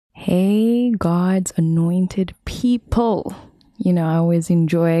Hey, God's anointed people. I always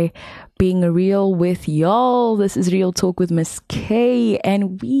enjoy being real with y'all. This is Real Talk with Miss K,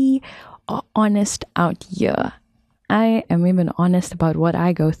 and we are honest out here. I am even honest about what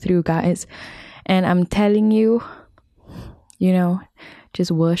I go through, guys. And I'm telling you,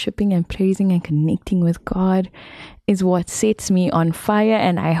 just worshiping and praising and connecting with God is what sets me on fire.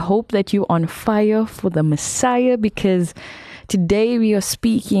 And I hope that you're on fire for the Messiah, because today we are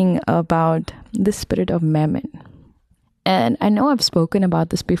speaking about the spirit of mammon. And I know I've spoken about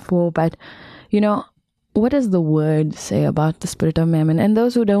this before, but what does the word say about the spirit of mammon? And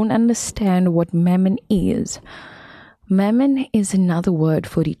those who don't understand what mammon is another word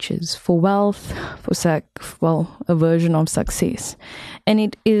for riches, for wealth, a version of success. And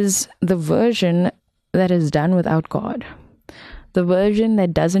it is the version that is done without God, the version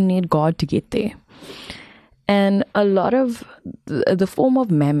that doesn't need God to get there. And a lot of the form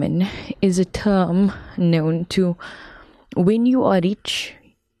of mammon is a term known to when you are rich,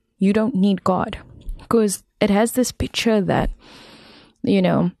 you don't need God, because it has this picture that,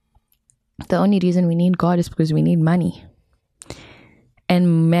 the only reason we need God is because we need money.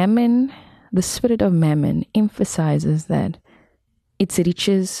 And mammon, the spirit of mammon, emphasizes that it's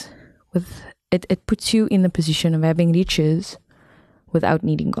riches with it puts you in the position of having riches without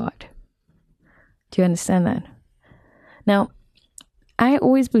needing God. Do you understand that? Now, I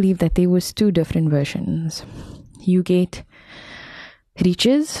always believe that there was two different versions. You get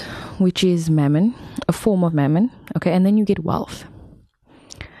riches, which is mammon, a form of mammon, okay, and then you get wealth.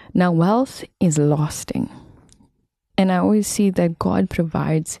 Now, wealth is lasting. And I always see that God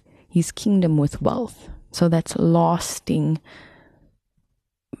provides his kingdom with wealth. So that's lasting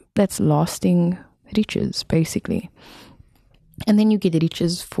riches, basically. And then you get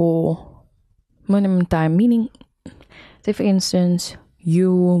riches for minimum time, meaning, say for instance,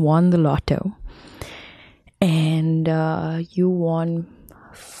 you won the lotto and you won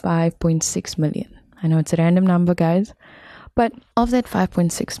 5.6 million. I know it's a random number, guys, but of that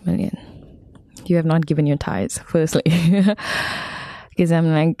 5.6 million, you have not given your tithes, firstly. Because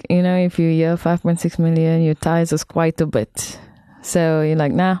I'm like, if you hear 5.6 million, your tithes is quite a bit. So you're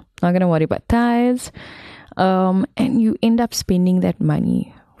like, nah, not going to worry about tithes. And you end up spending that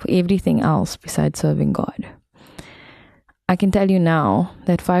money for everything else besides serving God. I can tell you now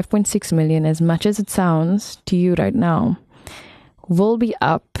that 5.6 million, as much as it sounds to you right now, will be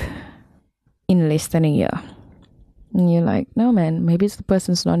up in less than a year. And you're like, no man, maybe it's the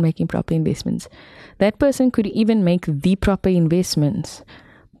person's not making proper investments. That person could even make the proper investments.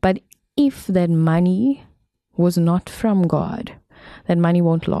 But if that money was not from God, that money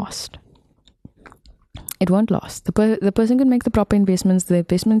won't last. It won't last. The person can make the proper investments. The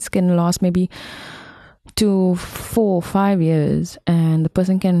investments can last maybe 2, 4, 5 years. And the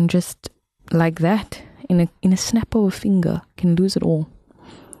person can just, like that, in a snap of a finger, can lose it all.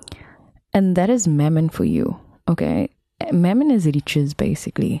 And that is mammon for you. Okay, mammon is riches,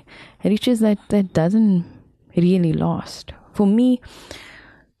 basically. Riches that doesn't really last. For me,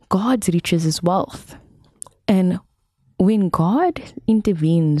 God's riches is wealth. And when God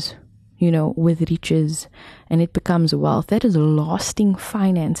intervenes, with riches and it becomes wealth, that is lasting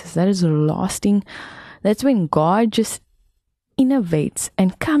finances. That's when God just innovates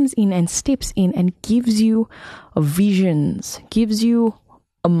and comes in and steps in and gives you visions, gives you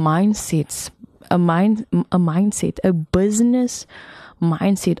a mindset, a business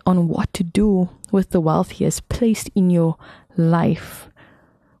mindset on what to do with the wealth he has placed in your life,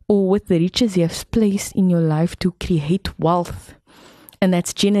 or with the riches he has placed in your life to create wealth. And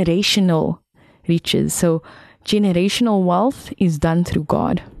that's generational riches. So generational wealth is done through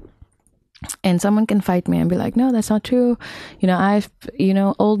God. And someone can fight me and be like, no, that's not true. I've,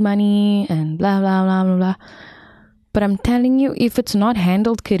 old money and blah, blah, blah, blah, blah. But I'm telling you, if it's not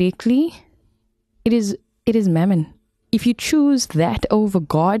handled correctly, it is mammon. If you choose that over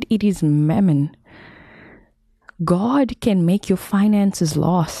God, it is mammon. God can make your finances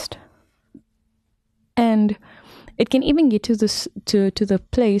last. And it can even get to this to the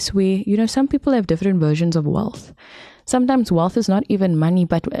place where, some people have different versions of wealth. Sometimes wealth is not even money,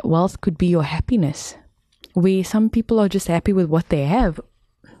 but wealth could be your happiness, where some people are just happy with what they have.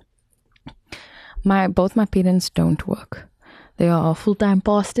 Both my parents don't work. They are full-time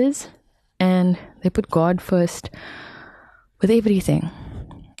pastors, and they put God first with everything.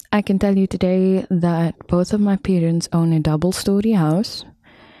 I can tell you today that both of my parents own a double-story house,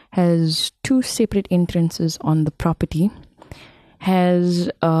 has 2 separate entrances on the property,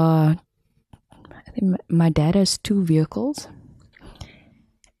 I think my dad has 2 vehicles,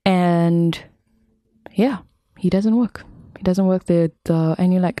 and yeah, he doesn't work. It doesn't work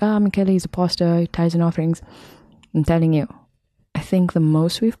and you're like, Michaela, he's a pastor, tithes and offerings. I'm telling you, I think the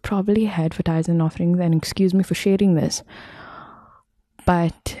most we've probably had for tithes and offerings, and excuse me for sharing this,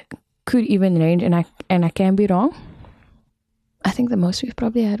 but could even range, and I can be wrong. I think the most we've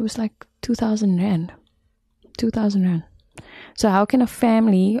probably had was like 2,000 rand. 2,000 rand. So how can a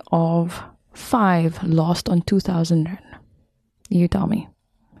family of 5 lost on 2,000 rand? You tell me.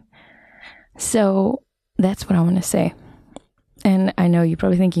 So that's what I want to say. And I know you're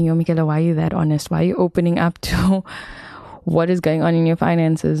probably thinking, yo, Michaela, why are you that honest? Why are you opening up to what is going on in your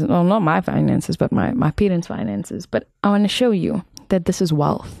finances? Well, not my finances, but my parents' finances. But I want to show you that this is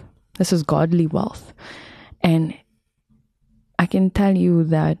wealth. This is godly wealth. And I can tell you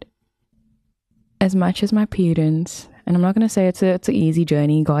that as much as my parents, and I'm not going to say it's an easy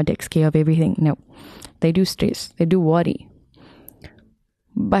journey, God takes care of everything. No, they do stress. They do worry.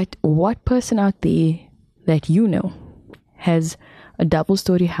 But what person out there that you know has a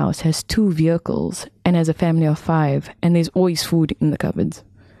double-story house, has 2 vehicles, and has a family of 5, and there's always food in the cupboards?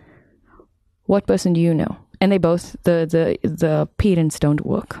 What person do you know? And they both, the parents don't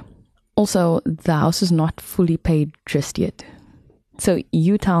work. Also, the house is not fully paid just yet. So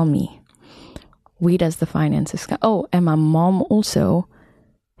you tell me, where does the finances go? Oh, and my mom also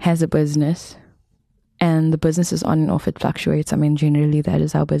has a business, and the business is on and off. It fluctuates. I mean, generally that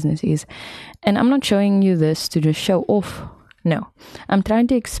is how business is. And I'm not showing you this to just show off. No, I'm trying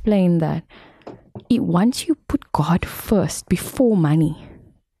to explain that once you put God first before money,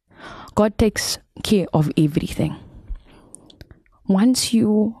 God takes care of everything. Once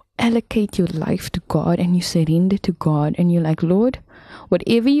you allocate your life to God and you surrender to God and you're like, Lord,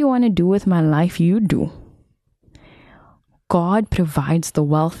 whatever you want to do with my life, you do. God provides the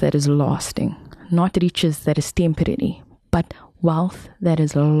wealth that is lasting, not riches that is temporary, but wealth that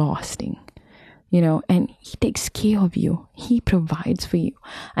is lasting. And He takes care of you. He provides for you.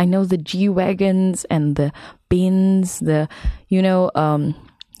 I know the G-Wagons and the Benz, the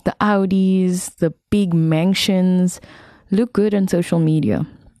Audis, the big mansions look good on social media.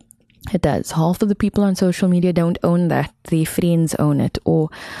 It does. Half of the people on social media don't own that. Their friends own it, or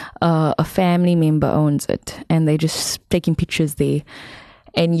a family member owns it, and they're just taking pictures there.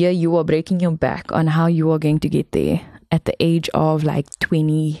 And here you are breaking your back on how you are going to get there at the age of like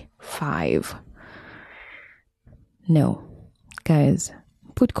 25. No, guys,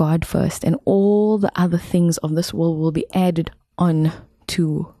 put God first, and all the other things of this world will be added on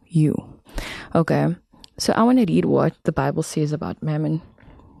to you. Okay, so I want to read what the Bible says about mammon.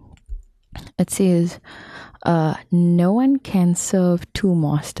 It says, no one can serve 2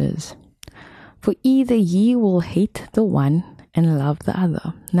 masters, for either ye will hate the one and love the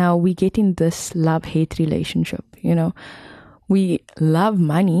other. Now we get in this love-hate relationship. We love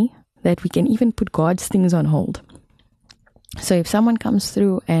money that we can even put God's things on hold. So if someone comes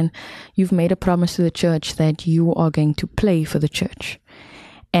through and you've made a promise to the church that you are going to play for the church,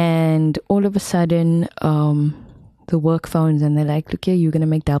 and all of a sudden the work phones and they're like, look here, you're going to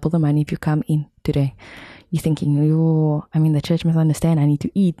make double the money if you come in today. You're thinking, the church must understand I need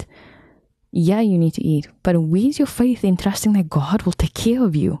to eat. Yeah, you need to eat. But where's your faith in trusting that God will take care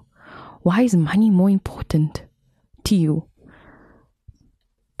of you? Why is money more important to you?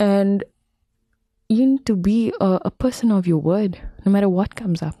 And you need to be a person of your word, no matter what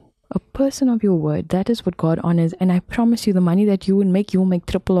comes up. A person of your word. That is what God honors. And I promise you, the money that you will make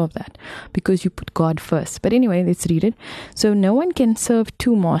triple of that, because you put God first. But anyway, let's read it. So no one can serve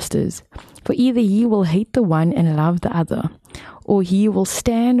 2 masters, for either he will hate the one and love the other, or he will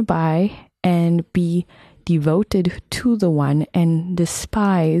stand by and be devoted to the one and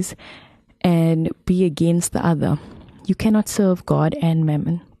despise and be against the other. You cannot serve God and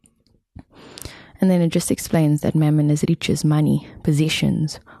mammon. And then it just explains that mammon is riches, money,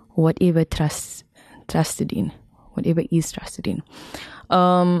 possessions, whatever is trusted in.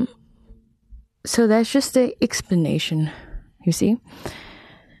 So that's just the explanation. You see,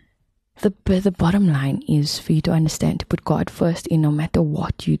 the bottom line is for you to understand, to put God first in no matter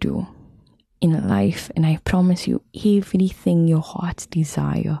what you do in life. And I promise you, everything your heart's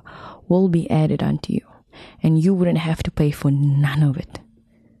desire will be added unto you, and you wouldn't have to pay for none of it.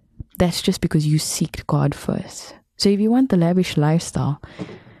 That's just because you seek God first. So if you want the lavish lifestyle,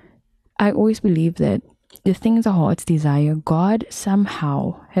 I always believe that the things our hearts desire, God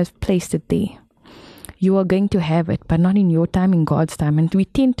somehow has placed it there. You are going to have it, but not in your time, in God's time. And we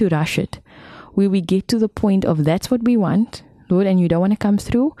tend to rush it, where we get to the point of that's what we want, Lord, and you don't want to come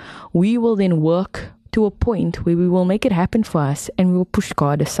through. We will then work to a point where we will make it happen for us, and we will push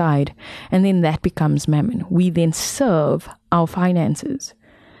God aside. And then that becomes mammon. We then serve our finances,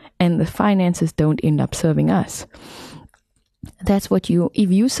 and the finances don't end up serving us. That's what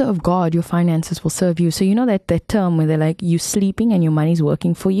if you serve God, your finances will serve you. So you know that term where they're like, you sleeping and your money's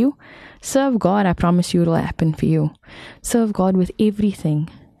working for you? Serve God, I promise you it'll happen for you. Serve God with everything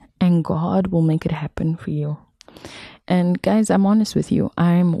and God will make it happen for you. And guys, I'm honest with you.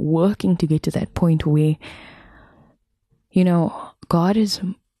 I'm working to get to that point where, God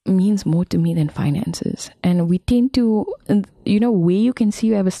means more to me than finances. And we tend to, where you can see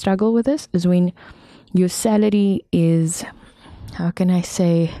you have a struggle with this is when your salary is, how can I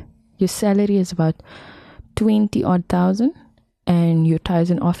say, your salary is about 20 odd thousand and your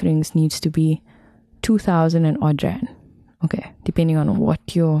tithes and offerings needs to be 2,000 and odd rand. Okay, depending on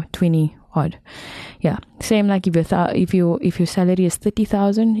what your 20 odd. Yeah, same like if your salary is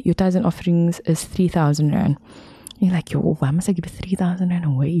 30,000, your tithes and offerings is 3,000 rand. You're like, yo, why must I give 3,000 rand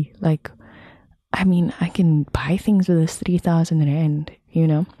away? Like, I mean, I can buy things with this 3,000 rand,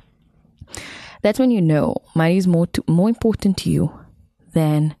 That's when you know money is more important to you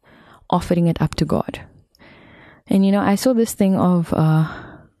than offering it up to God. And I saw this thing of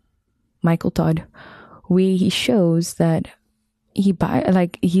Michael Todd where he shows that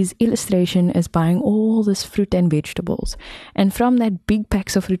his illustration is buying all this fruit and vegetables, and from that big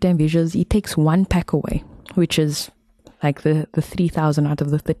packs of fruit and vegetables he takes one pack away, which is like the 3,000 out of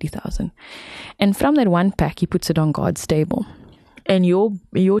the 30,000, and from that one pack he puts it on God's table, and your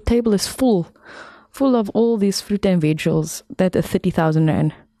table is full of all these fruit and vegetables that a 30,000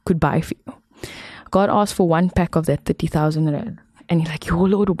 rand could buy for you. God asked for one pack of that 30,000 rand, and you're like, yo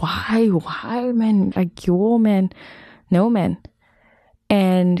Lord, why man? Like, yo man, no man.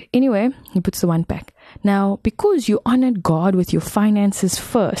 And anyway, he puts the one pack. Now, because you honored God with your finances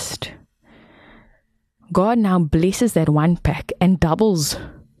first, God now blesses that one pack and doubles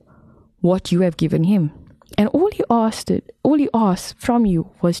what you have given him. And all he asked from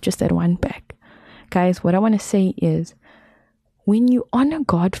you was just that one pack. Guys, what I want to say is, when you honor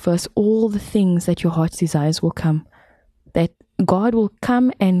God first, all the things that your heart's desires will come. That God will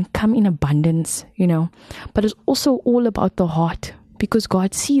come and come in abundance, But it's also all about the heart. Because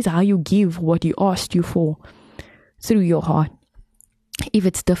God sees how you give what he asked you for through your heart. If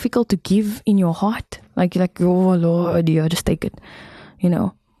it's difficult to give in your heart, like you're like, oh Lord, yeah, just take it.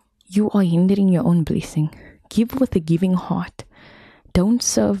 You are hindering your own blessing. Give with a giving heart. Don't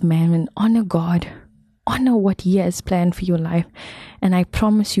serve mammon. Honor God. Honor what he has planned for your life. And I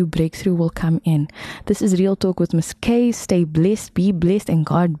promise you breakthrough will come in. This is Real Talk with Miss K. Stay blessed, be blessed, and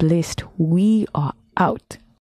God blessed. We are out.